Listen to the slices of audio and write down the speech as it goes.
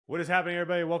What is happening,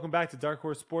 everybody? Welcome back to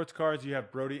Darkhorse Sports Cards. You have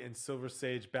Brody and Silver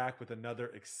Sage back with another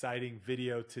exciting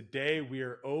video. Today, we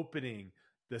are opening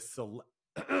the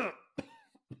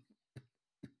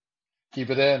Keep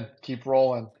it in. Keep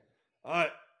rolling. I'm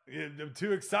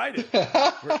too excited.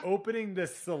 We're opening the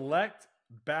Select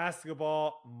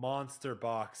Basketball Monster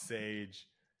Box, Sage.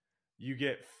 You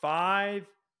get 5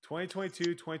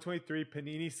 2022-2023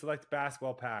 Panini Select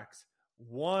Basketball Packs,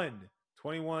 1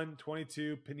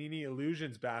 21-22 Panini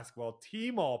Illusions Basketball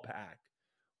Team-All Pack,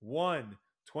 1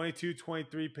 22-23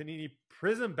 Panini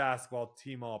Prizm Basketball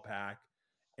Team-All Pack,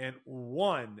 and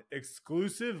 1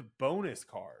 exclusive bonus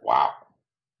card. Wow.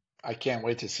 I can't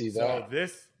wait to see that. So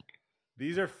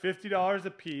these are $50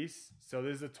 a piece. So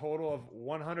there's a total of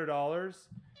 $100.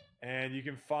 And you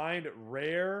can find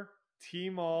rare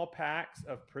Team-All packs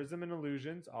of Prizm and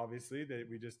Illusions, obviously, that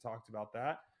we just talked about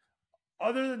that.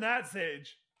 Other than that,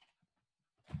 Sage,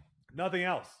 nothing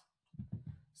else.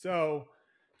 So,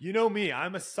 you know me,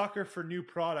 I'm a sucker for new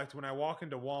product. When I walk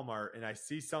into Walmart and I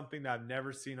see something that I've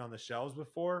never seen on the shelves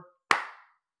before,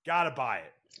 gotta buy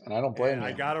it. And I don't blame you.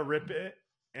 I gotta rip it,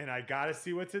 and I gotta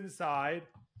see what's inside.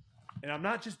 And I'm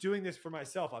not just doing this for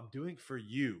myself. I'm doing it for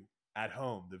you at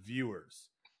home, the viewers.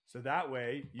 So that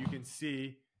way you can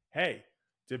see, hey,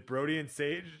 did Brody and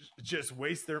Sage just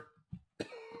waste their...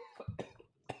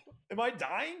 Am I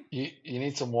dying? You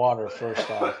need some water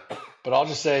first off. But I'll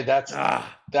just say that's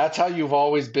how you've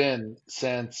always been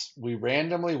since we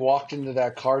randomly walked into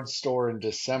that card store in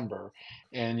December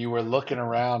and you were looking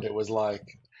around. It was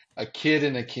like a kid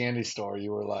in a candy store.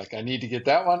 You were like, I need to get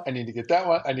that one. I need to get that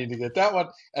one. I need to get that one.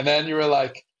 And then you were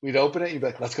like, we'd open it. You'd be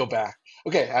like, let's go back.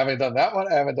 Okay, I haven't done that one.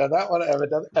 I haven't done that one. I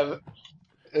haven't done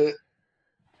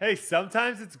Hey,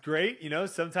 sometimes it's great. You know,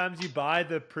 sometimes you buy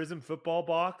the Prizm football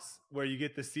box where you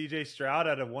get the CJ Stroud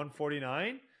out of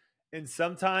 149. And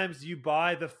sometimes you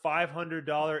buy the $500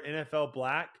 NFL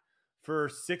Black for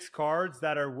 6 cards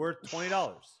that are worth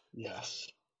 $20. Yes.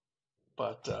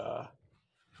 But,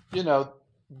 you know,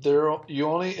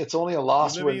 it's only a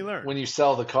loss when you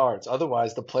sell the cards.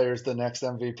 Otherwise, the player's the next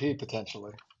MVP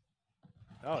potentially.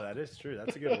 Oh, that is true.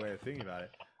 That's a good way of thinking about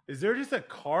it. Is there just a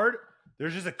card?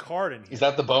 There's just a card in here. Is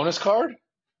that the bonus card?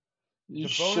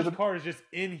 The bonus card is just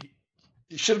in here.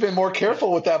 You should have been more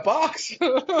careful with that box.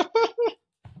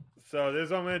 So this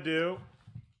is what I'm going to do.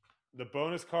 The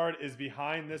bonus card is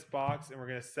behind this box, and we're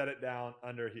going to set it down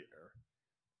under here.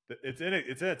 It's in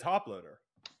a top loader.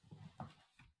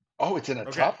 Oh, it's in a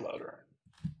top loader.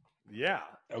 Yeah.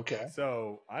 Okay.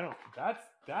 So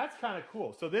that's kind of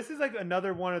cool. So this is like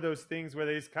another one of those things where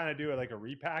they just kind of do like a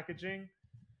repackaging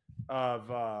of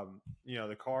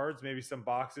the cards, maybe some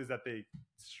boxes that they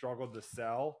struggled to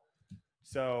sell.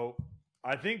 So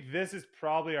I think this is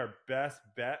probably our best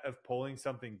bet of pulling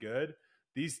something good.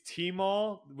 These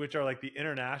Team-All, which are like the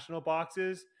international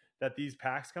boxes that these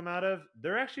packs come out of,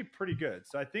 they're actually pretty good.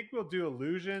 So I think we'll do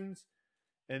Illusions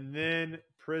and then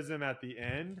Prizm at the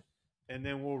end, and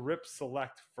then we'll rip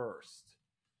Select first.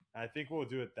 I think we'll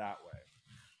do it that way.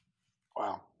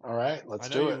 Wow. All right, let's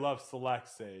do it. I know you love Select,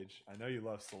 Sage. I know you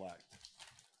love Select.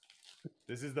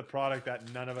 This is the product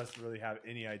that none of us really have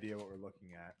any idea what we're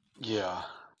looking at. Yeah.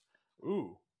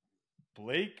 Ooh,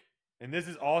 Blake. And this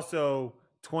is also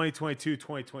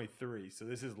 2022-2023. So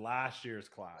this is last year's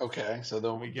class. Okay, so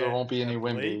there won't be any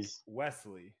Wimbies.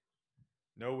 Wesley.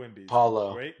 No Wimbies.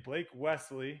 Paulo. Blake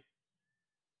Wesley.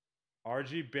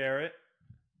 R.G. Barrett.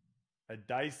 A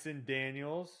Dyson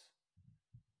Daniels.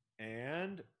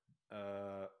 And...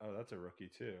 that's a rookie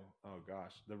too. Oh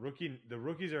gosh, the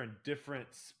rookies are in different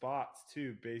spots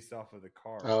too, based off of the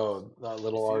cards. Oh, that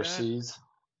little RCs. That?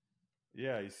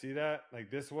 Yeah, you see that?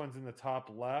 Like this one's in the top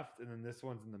left, and then this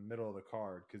one's in the middle of the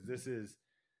card because this is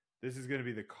going to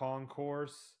be the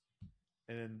concourse,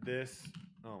 and then this.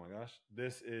 Oh my gosh,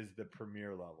 this is the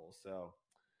premier level. So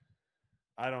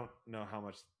I don't know how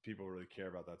much people really care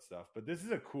about that stuff, but this is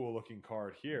a cool looking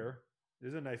card here.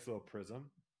 There's a nice little Prizm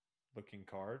looking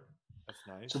card. That's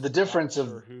nice. So the difference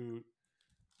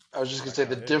I was just going to say,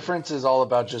 the difference is all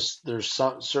about just there's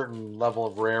some certain level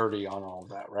of rarity on all of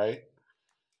that, right?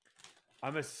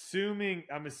 I'm assuming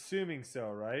so,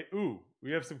 right? Ooh,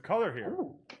 we have some color here.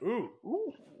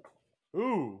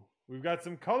 Ooh, we've got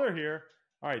some color here.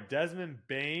 All right, Desmond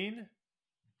Bain,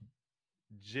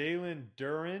 Jalen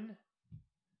Duren,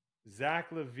 Zach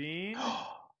LaVine.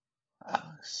 Oh,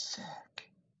 sick.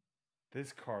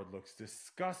 This card looks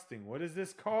disgusting. What is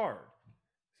this card?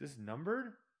 Is this numbered?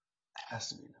 It has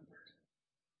to be numbered.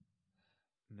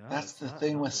 No, that's the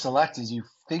thing with Select is you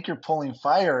think you're pulling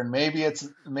fire and maybe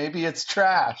it's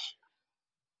trash.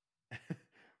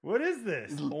 What is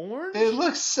this? Orange? It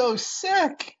looks so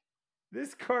sick.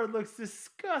 This card looks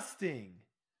disgusting.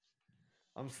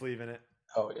 I'm sleeving it.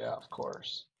 Oh yeah, of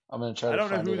course. I'm gonna try I to don't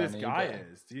know find who it this on guy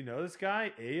eBay. is. Do you know this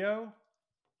guy? Ayo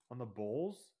on the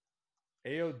Bulls?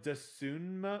 Ayo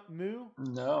Dosunmu?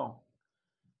 No.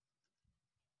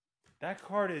 That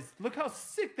card is, look how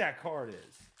sick that card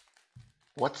is.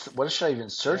 What should I even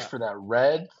search Yeah. for that?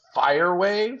 Red Fire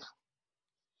Wave?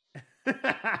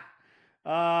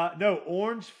 No,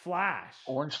 Orange Flash.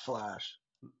 Orange Flash.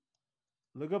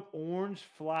 Look up Orange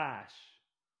Flash.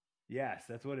 Yes,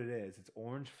 that's what it is. It's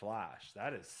Orange Flash.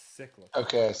 That is sick looking.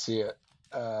 Okay, I see it.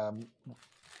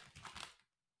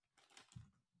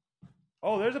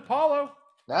 Oh, there's Apollo.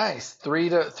 Nice. $3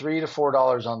 to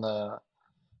 $4 on the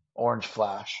Orange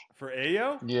Flash. For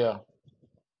Ayo? Yeah.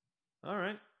 All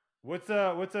right. What's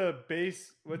a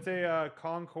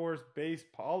Concourse base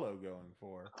Paulo going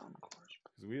for?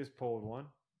 Because we just pulled one.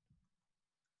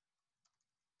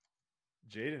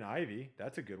 Jaden Ivey.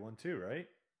 That's a good one too, right?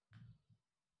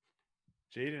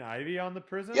 Jaden Ivey on the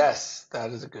Prizm? Yes,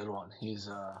 that is a good one. He's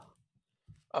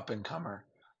up and comer.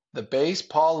 The base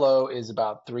Paulo is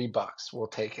about $3. We'll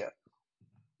take it.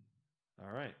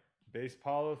 All right. Base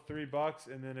Paulo $3,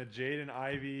 and then a Jaden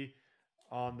Ivey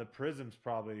on the Prizm's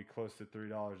probably close to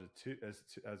 $3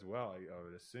 as well, I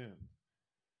would assume.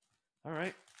 All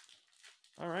right.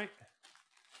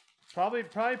 Probably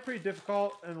pretty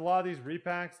difficult in a lot of these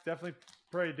repacks. Definitely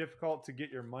pretty difficult to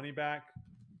get your money back,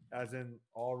 as in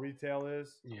all retail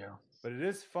is. Yeah. But it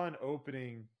is fun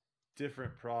opening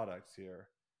different products here.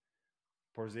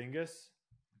 Porzingis,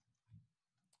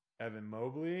 Evan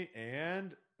Mobley,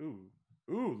 and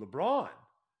LeBron.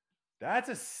 That's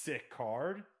a sick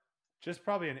card. Just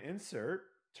probably an insert.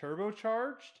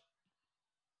 Turbocharged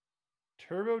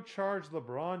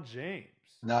LeBron James.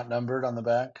 Not numbered on the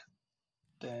back.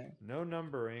 Dang. No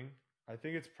numbering. I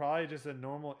think it's probably just a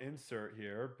normal insert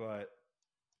here, but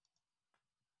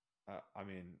I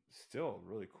mean, still a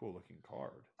really cool looking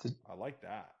card. I like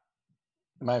that.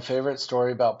 My favorite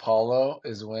story about Paulo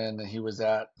is when he was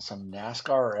at some NASCAR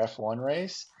or F1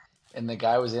 race, and the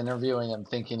guy was interviewing him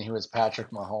thinking he was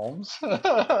Patrick Mahomes.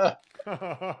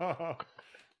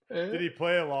 Did he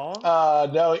play along?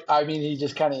 No, I mean, he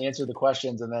just kind of answered the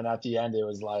questions, and then at the end, it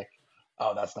was like,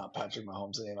 oh, that's not Patrick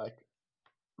Mahomes, and he like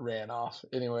ran off.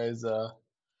 Anyways,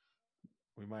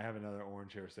 we might have another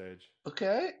orange here, Sage.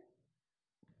 Okay.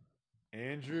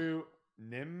 Andrew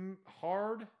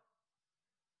Nimhard.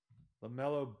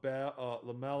 LaMelo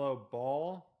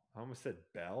Ball. I almost said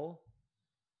Bell.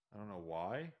 I don't know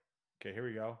why. Okay, here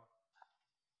we go.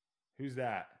 Who's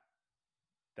that?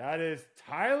 That is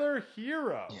Tyler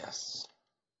Hero. Yes.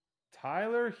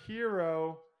 Tyler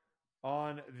Hero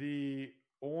on the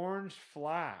Orange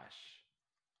Flash.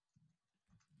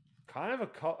 Kind of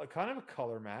a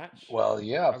color match. Well,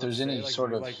 yeah, if there's any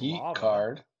sort of heat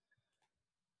card.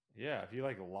 Yeah, if you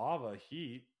like lava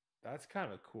heat, that's kind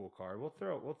of a cool card. We'll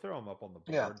throw them up on the board.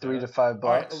 Yeah, $3 to $5. All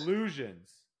right, Illusions.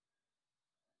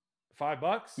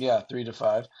 $5? Yeah, 3 to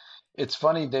 5. It's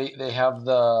funny they have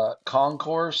the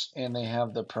Concourse and they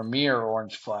have the Premier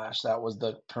Orange Flash. That was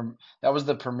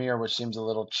the Premier, which seems a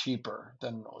little cheaper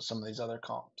than some of these other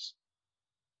comps.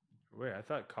 Wait, I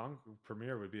thought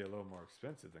Premier would be a little more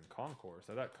expensive than Concourse.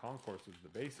 I thought Concourse was the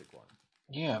basic one.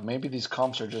 Yeah, maybe these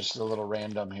comps are just a little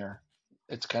random here.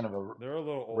 It's kind of They're a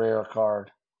little rare older.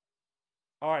 card.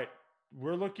 All right,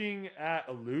 we're looking at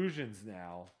Illusions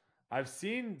now. I've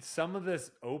seen some of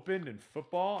this opened in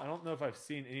football. I don't know if I've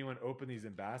seen anyone open these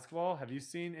in basketball. Have you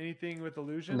seen anything with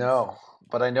Illusions? No,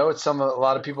 but I know it's a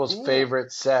lot of people's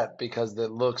favorite set because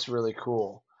it looks really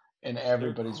cool and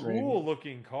everybody's cool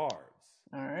looking cards.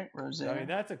 All right, Roseanne. I mean,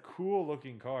 that's a cool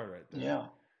looking card right there. Yeah.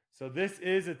 So this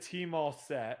is a T-Mall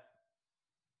set.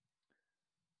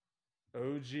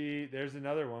 OG. There's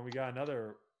another one. We got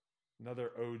another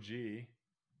OG.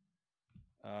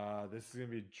 This is going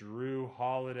to be Drew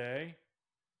Holiday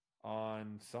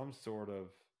on some sort of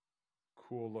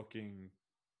cool looking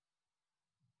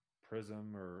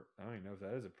Prizm, or I don't even know if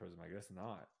that is a Prizm. I guess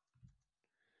not.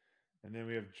 And then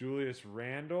we have Julius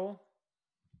Randle,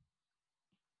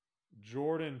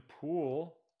 Jordan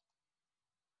Poole.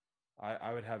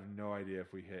 I would have no idea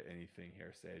if we hit anything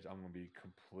here, Sage. I'm going to be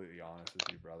completely honest with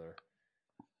you, brother.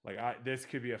 Like this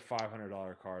could be a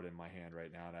 $500 card in my hand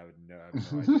right now, and I have no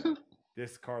idea.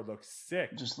 This card looks sick.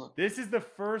 This is the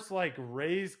first like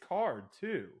raised card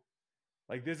too.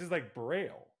 Like this is like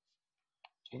Braille.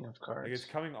 King of cards. Like it's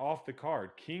coming off the card.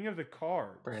 King of the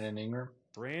cards. Brandon Ingram.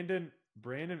 Brandon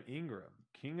Ingram.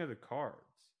 King of the cards.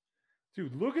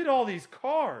 Dude, look at all these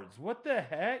cards. What the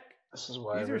heck? This is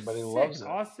why these everybody are loves sick.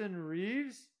 it. Austin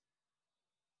Reeves.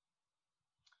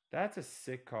 That's a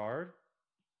sick card.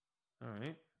 All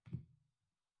right.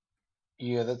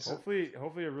 Yeah, that's hopefully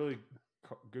a really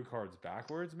good cards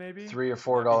backwards. Maybe $3 or might be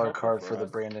 $4 helpful card for the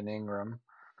us. Brandon Ingram.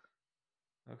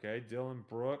 Okay, Dylan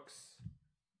Brooks,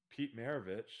 Pete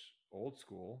Maravich, old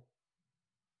school.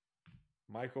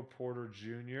 Michael Porter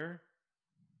Jr.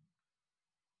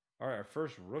 All right, our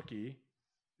first rookie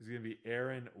is going to be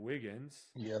Aaron Wiggins.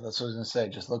 Yeah, that's what I was going to say.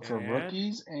 Just look for And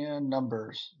rookies and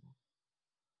numbers.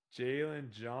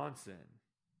 Jalen Johnson.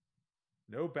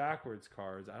 No backwards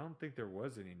cards. I don't think there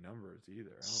was any numbers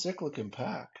either. Sick looking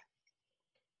pack.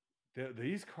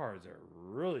 These cards are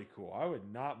really cool. I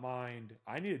would not mind.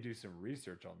 I need to do some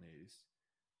research on these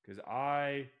because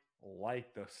I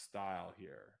like the style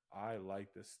here. I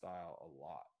like this style a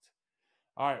lot.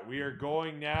 All right, we are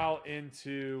going now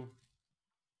into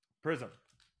Prizm.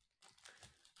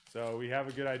 So we have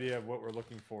a good idea of what we're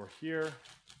looking for here.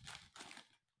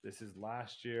 This is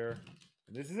last year.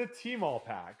 And this is a T-Mall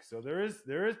pack. So there is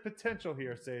potential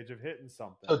here, Sage, of hitting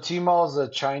something. So T-Mall is a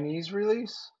Chinese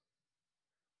release?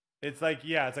 It's like,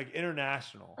 yeah, it's like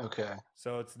international. Okay.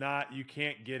 So it's not, you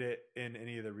can't get it in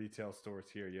any of the retail stores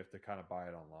here. You have to kind of buy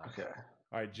it online. Okay.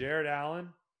 All right, Jared Allen.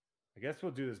 I guess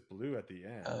we'll do this blue at the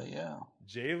end. Oh, yeah.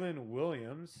 Jalen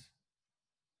Williams.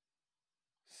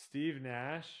 Steve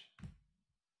Nash.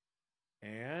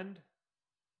 And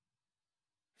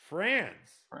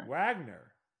Franz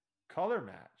Wagner. Color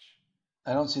match.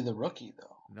 I don't see the rookie,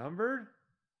 though. Numbered?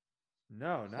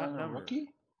 No, not numbered.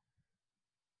 Rookie?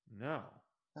 No.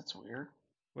 That's weird.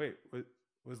 Wait,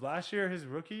 was last year his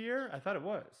rookie year? I thought it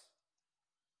was.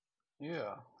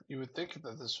 Yeah, you would think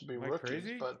that this would be Am I rookies,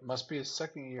 crazy? but must be his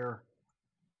second year.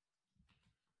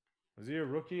 Was he a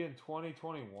rookie in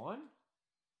 2021?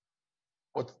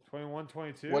 What? 21,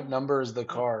 22? What number is the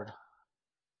card?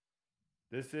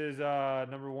 This is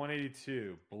number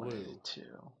 182, blue. 182.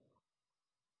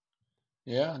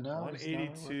 Yeah, no.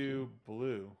 182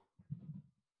 blue.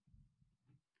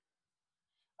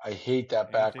 I hate that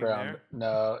Anything background. there?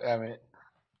 No, I mean,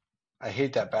 I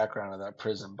hate that background of that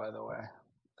Prizm, by the way.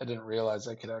 I didn't realize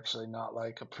I could actually not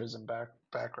like a Prizm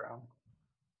background.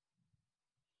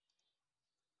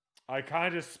 I kind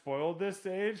of just spoiled this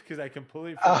stage because I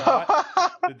completely forgot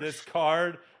that this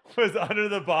card was under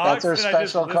the box. That's our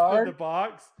special card? The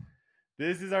box.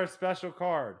 This is our special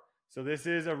card. So this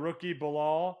is a rookie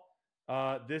Bilal.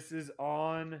 This is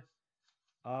on,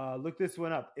 look this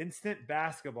one up. Instant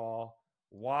Basketball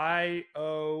YO-7.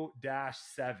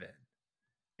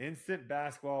 Instant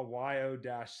Basketball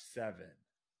YO-7.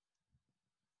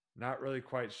 Not really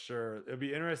quite sure. It'll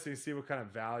be interesting to see what kind of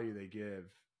value they give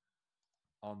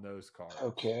on those cards.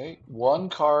 Okay. One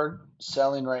card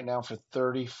selling right now for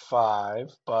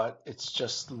 35, but it's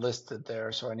just listed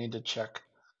there, so I need to check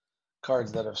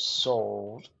cards that have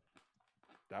sold.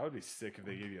 That would be sick if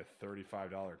they gave you a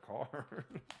 $35 card.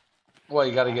 Well,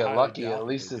 you got to get I lucky. doubt At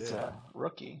least they it's did. a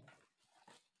rookie.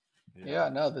 Yeah,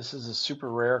 no, this is a super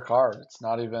rare card. It's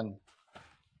not even.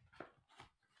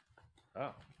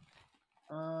 Oh.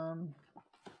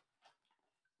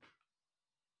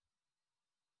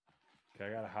 Okay, I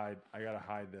gotta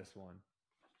hide this one.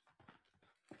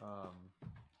 I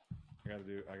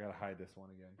gotta hide this one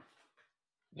again.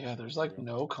 Yeah, there's like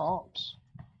no comps.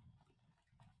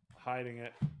 Hiding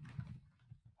it.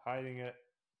 Okay,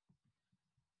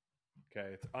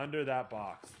 it's under that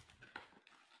box.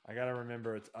 I gotta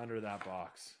remember it's under that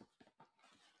box.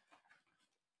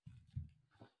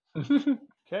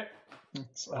 Okay.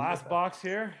 Last box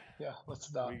here. Yeah, let's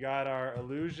stop. We got our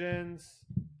illusions.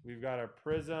 We've got our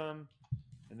Prizm.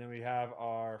 And then we have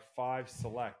our 5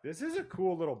 select. This is a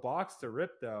cool little box to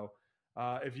rip, though.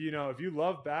 If you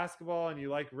love basketball and you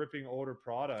like ripping older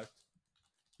product,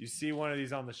 you see one of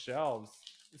these on the shelves.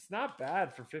 It's not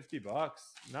bad for $50.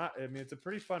 It's a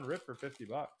pretty fun rip for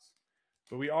 $50.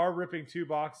 But we are ripping 2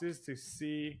 boxes to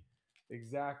see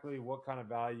exactly what kind of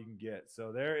value you can get.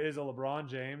 So there is a LeBron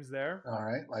James there. All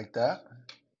right, like that.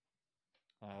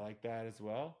 I like that as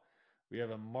well. We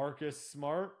have a Marcus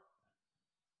Smart.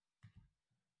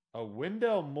 A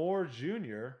Wendell Moore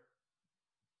Jr.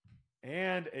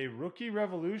 and a Rookie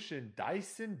Revolution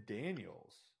Dyson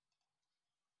Daniels.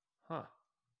 Huh.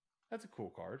 That's a cool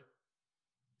card.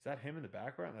 Is that him in the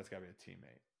background? That's got to be a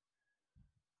teammate.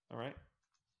 All right.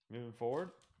 Moving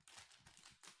forward.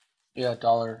 Yeah,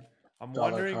 dollar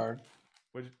wondering, card.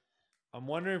 I'm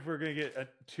wondering if we're going to get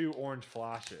 2 orange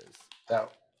flashes.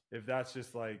 If that's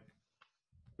just like,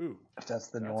 ooh. If that's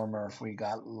the norm or if we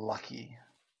got lucky.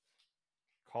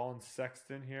 Colin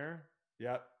Sexton here.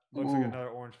 Yep. Looks like another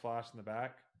orange flash in the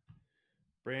back.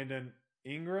 Brandon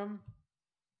Ingram.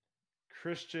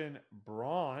 Christian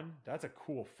Braun. That's a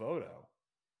cool photo.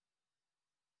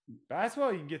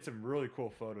 Basketball, you can get some really cool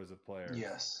photos of players.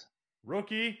 Yes.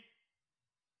 Rookie.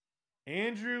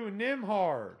 Andrew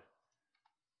Nimhard.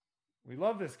 We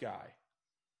love this guy.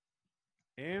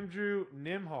 Andrew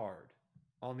Nimhard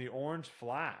on the orange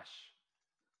flash.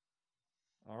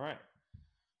 All right.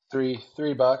 $3.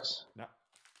 No,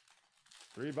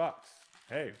 $3.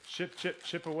 Hey,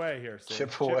 chip away here. Sid.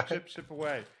 Chip away. Chip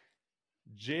away.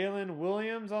 Jalen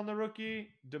Williams on the rookie.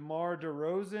 DeMar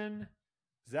DeRozan.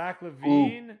 Zach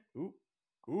Levine. Ooh.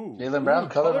 Jaylen Brown,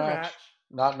 color match. match.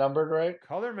 Not numbered, right?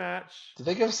 Color match. Did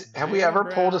they give? Have we ever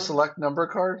pulled a select number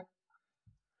card?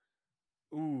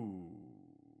 Ooh,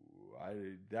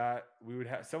 we would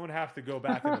have someone have to go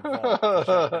back in the vault to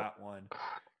check that one,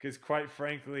 because quite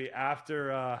frankly,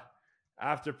 after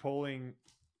ripping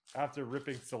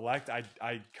select,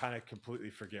 I kind of completely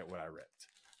forget what I ripped.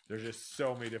 There's just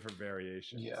so many different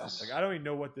variations. Yes. Like I don't even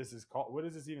know what this is called. What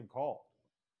is this even called?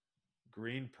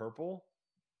 Green purple?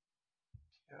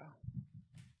 Yeah.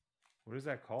 What is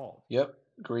that called? Yep.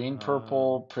 Green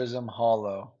purple Prizm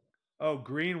hollow. Oh,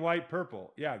 green, white,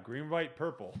 purple. Yeah, green, white,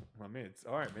 purple. I mean, it's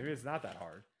all right. Maybe it's not that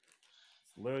hard.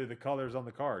 It's literally the colors on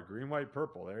the card. Green, white,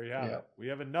 purple. There you have it. We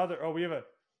have another. We have a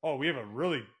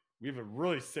really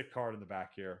sick card in the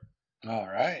back here. All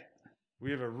right.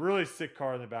 We have a really sick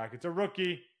card in the back. It's a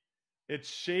rookie. It's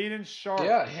Shaden Sharp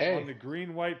on the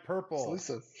green, white, purple. It's at least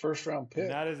a first-round pick.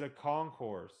 And that is a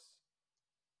concourse.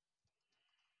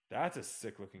 That's a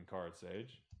sick-looking card,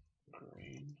 Sage.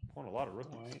 Green. Pulling a lot of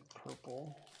rookies. White,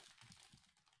 purple.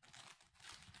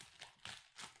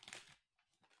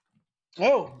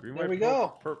 Oh, Green, there white, we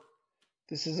go.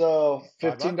 This is a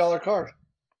 $15 card.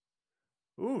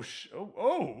 Ooh,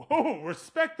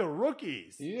 respect the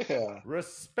rookies. Yeah.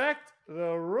 Respect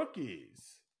the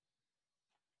rookies.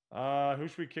 Who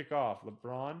should we kick off?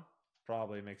 LeBron?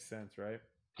 Probably makes sense, right?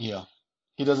 Yeah.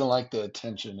 He doesn't like the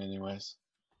attention anyways.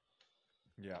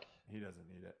 Yeah, he doesn't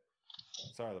need it.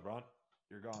 Sorry, LeBron.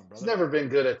 You're gone, brother. He's never been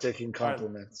good at taking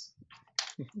compliments.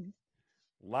 Right.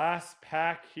 Last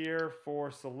pack here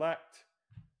for Select.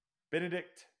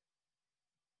 Benedict,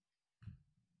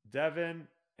 Devin,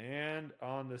 and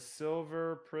on the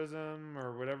silver Prizm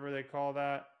or whatever they call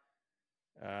that.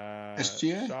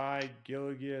 SGA? Shai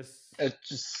Gilgeous.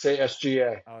 Just say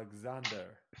SGA.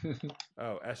 Alexander.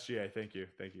 Oh, SGA. Thank you.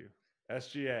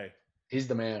 SGA. He's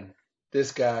the man.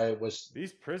 This guy was...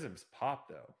 These Prizms pop,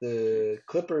 though. The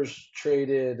Clippers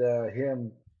traded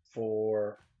him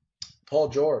for Paul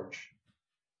George,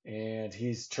 and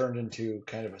he's turned into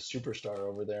kind of a superstar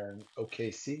over there in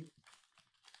OKC.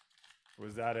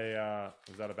 Was that a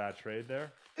bad trade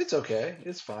there? It's okay.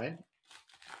 It's fine.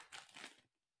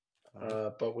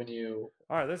 But when you...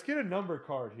 All right, let's get a number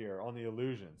card here on the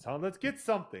illusions. Let's get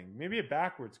something. Maybe a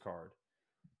backwards card.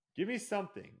 Give me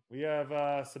something. We have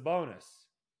Sabonis.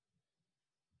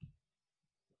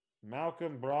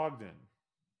 Malcolm Brogdon.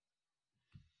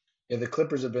 Yeah, the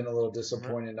Clippers have been a little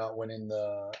disappointed not winning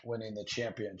the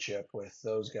championship with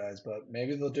those guys, but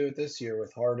maybe they'll do it this year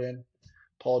with Harden,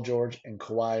 Paul George, and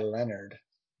Kawhi Leonard.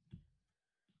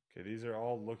 Okay, these are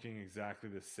all looking exactly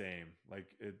the same. Like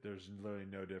there's literally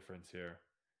no difference here.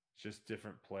 It's just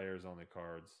different players on the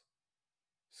cards.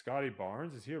 Scotty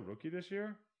Barnes, is he a rookie this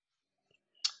year?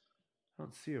 I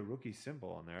don't see a rookie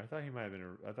symbol on there. I thought he might have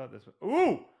been. I thought this was.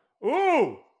 Ooh!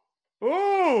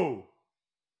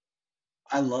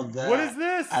 I love that. What is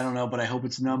this? I don't know, but I hope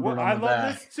it's numbered on the back. I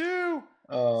love this too.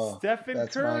 Oh, Stephen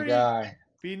that's Curry. my guy.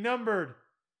 Be numbered.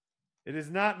 It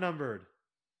is not numbered.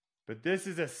 But this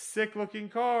is a sick-looking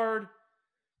card.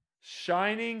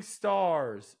 Shining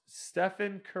Stars.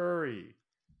 Stephen Curry.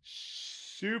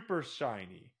 Super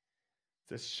shiny.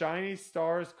 It's a Shiny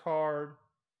Stars card.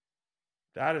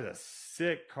 That is a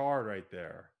sick card right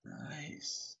there.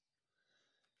 Nice.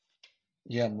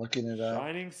 Yeah, I'm looking it up.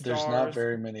 Shining Stars. There's not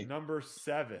very many. Number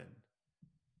 7.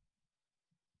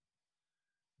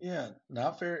 Yeah,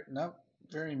 not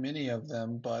very many of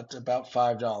them, but about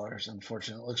 $5.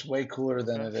 Unfortunately, it looks way cooler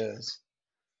than it is.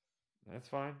 That's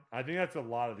fine. I think that's a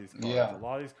lot of these cards. Yeah. A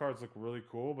lot of these cards look really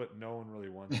cool, but no one really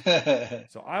wants them.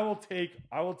 So I will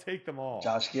take them all.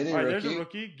 Josh Giddey, all right, rookie. There's a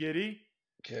rookie, Giddey.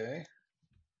 Okay.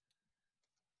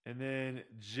 And then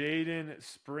Jaden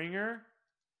Springer.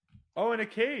 Oh, and a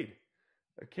Cade.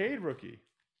 A Cade rookie.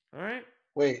 All right.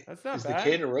 Wait, that's not is bad. the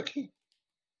Cade a rookie?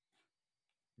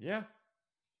 Yeah.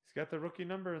 He's got the rookie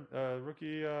number.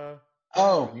 Rookie.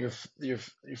 Oh, your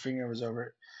finger was over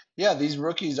it. Yeah, these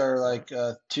rookies are like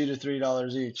 $2 to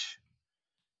 $3 each.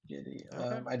 Giddey.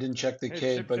 Okay. I didn't check the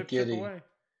Cade, but Giddey.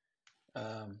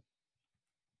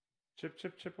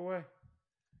 Chip away.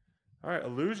 All right,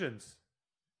 illusions.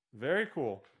 Very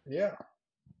cool. Yeah,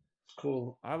 it's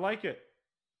cool. I like it.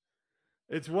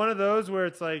 It's one of those where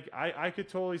it's like I could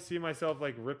totally see myself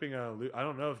like ripping I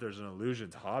don't know if there's an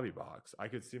Illusions hobby box. I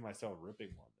could see myself ripping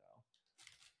one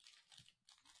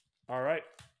though. All right.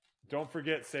 Don't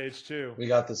forget Sage 2. We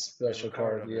got the We have a special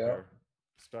card. under Yeah. here.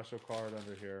 Special card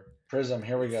under here. Prizm,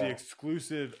 here we It's go. the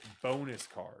exclusive bonus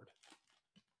card.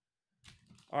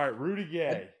 All right, Rudy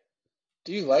Gay.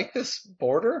 Do you like this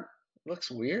border? It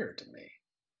looks weird to me.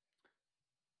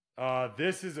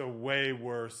 This is a way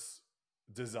worse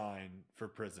design for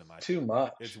Prizm. Too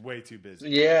much. It's way too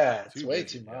busy. Yeah, it's way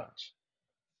too much.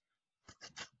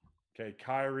 Okay,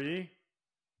 Kyrie.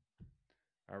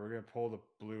 All right, we're going to pull the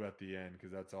blue at the end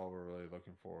because that's all we're really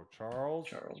looking for. Charles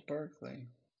Barkley.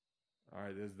 All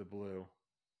right, there's the blue.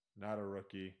 Not a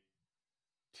rookie.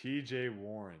 TJ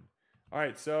Warren. All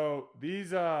right, so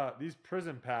these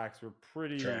Prizm packs were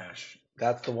pretty trash.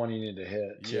 That's the one you need to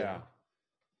hit too. Yeah.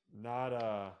 Not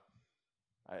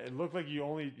it looked like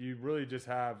you really just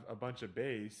have a bunch of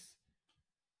base.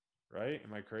 Right?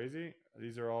 Am I crazy?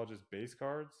 These are all just base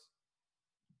cards.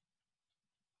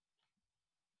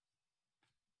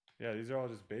 Yeah, these are all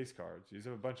just base cards. These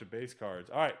have a bunch of base cards.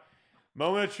 All right.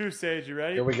 Moment of truth, Sage. You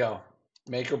ready? Here we go.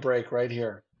 Make or break right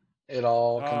here. It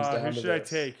all comes down to this. Who should I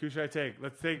take? Who should I take?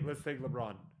 Let's take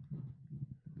LeBron.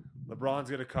 LeBron's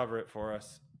gonna cover it for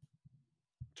us.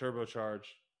 Turbocharge.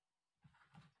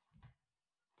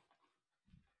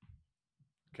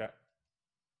 Okay.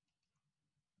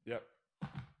 Yep.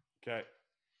 Okay.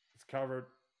 It's covered.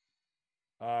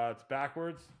 It's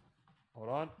backwards. Hold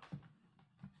on.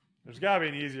 There's gotta be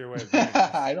an easier way of doing this.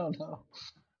 I don't know.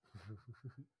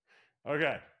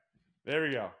 Okay. There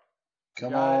we go.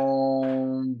 Come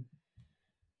on.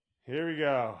 Here we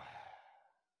go.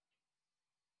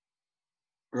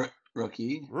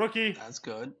 Rookie. That's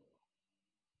good.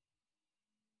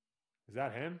 Is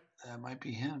that him? That might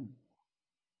be him.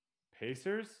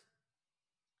 Pacers?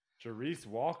 Jarice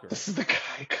Walker. This is the guy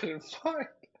I couldn't find.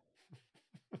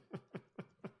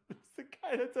 It's the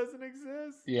guy that doesn't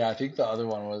exist. Yeah, I think the other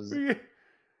one was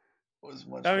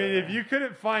much better. If you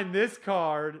couldn't find this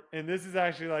card, and this is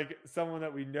actually like someone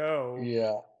that we know,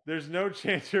 yeah, there's no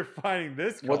chance you're finding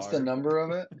this card. What's the number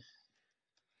of it?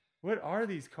 What are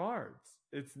these cards?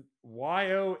 It's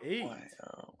YO8.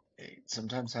 YO8.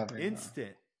 Sometimes having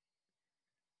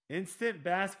Instant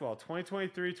basketball.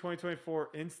 2023-2024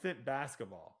 instant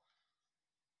basketball.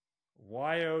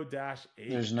 YO-8.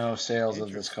 There's no sales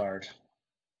of this card.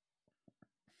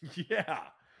 Yeah.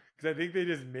 Because I think they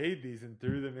just made these and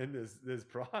threw them in this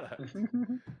product.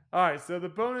 All right, so the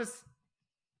bonus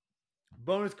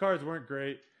cards weren't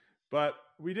great, but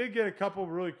we did get a couple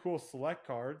really cool select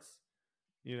cards.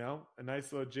 You know, a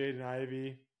nice little Jaden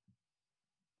Ivey.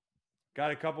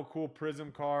 Got a couple cool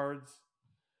Prizm cards.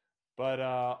 But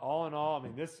all in all,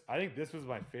 I think this was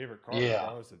my favorite card.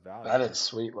 Yeah, that is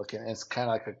sweet looking. It's kind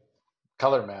of like a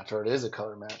color match, or it is a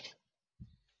color match.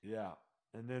 Yeah.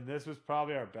 And then this was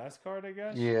probably our best card, I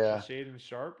guess. Yeah. The Shaden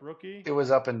Sharp rookie. It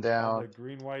was up and down. The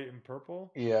green, white, and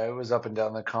purple. Yeah, it was up and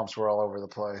down. The comps were all over the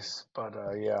place. But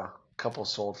yeah, a couple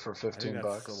sold for $15. I think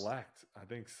that's Select. I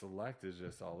think Select is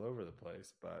just all over the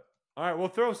place. But all right, we'll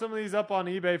throw some of these up on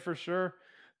eBay for sure.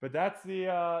 But that's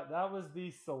that was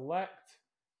the Select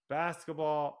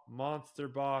Basketball Monster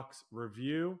Box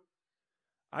review.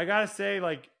 I gotta say,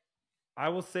 I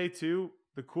will say too,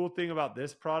 the cool thing about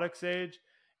this product, Sage,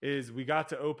 is we got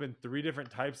to open 3 different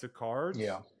types of cards.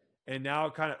 Yeah. And now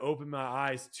it kind of opened my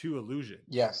eyes to Illusions.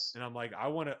 Yes. And I'm like, I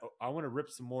want to rip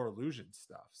some more Illusion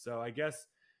stuff. So I guess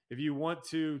if you want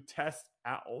to test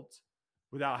out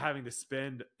without having to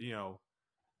spend,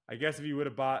 I guess if you would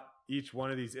have bought each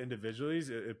one of these individually,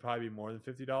 it'd probably be more than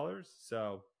 $50.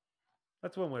 So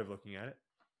that's one way of looking at it.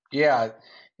 Yeah.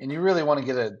 And you really want to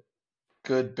get a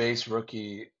good base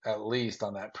rookie at least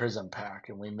on that Prizm pack,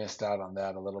 and we missed out on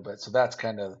that a little bit. So that's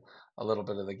kind of a little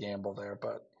bit of the gamble there,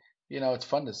 but it's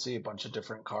fun to see a bunch of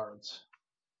different cards.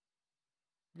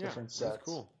 Yeah, different sets. That's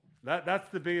cool.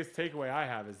 That's the biggest takeaway I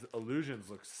have is Illusions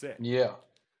look sick. Yeah.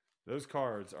 Those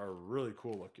cards are really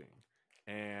cool looking.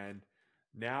 And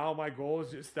now my goal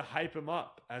is just to hype them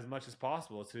up as much as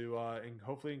possible to and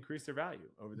hopefully increase their value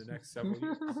over the next several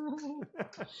years.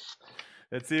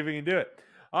 Let's see if we can do it.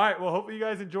 All right. Well, hopefully you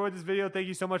guys enjoyed this video. Thank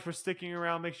you so much for sticking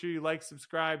around. Make sure you like,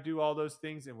 subscribe, do all those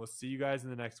things, and we'll see you guys in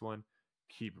the next one.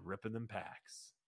 Keep ripping them packs.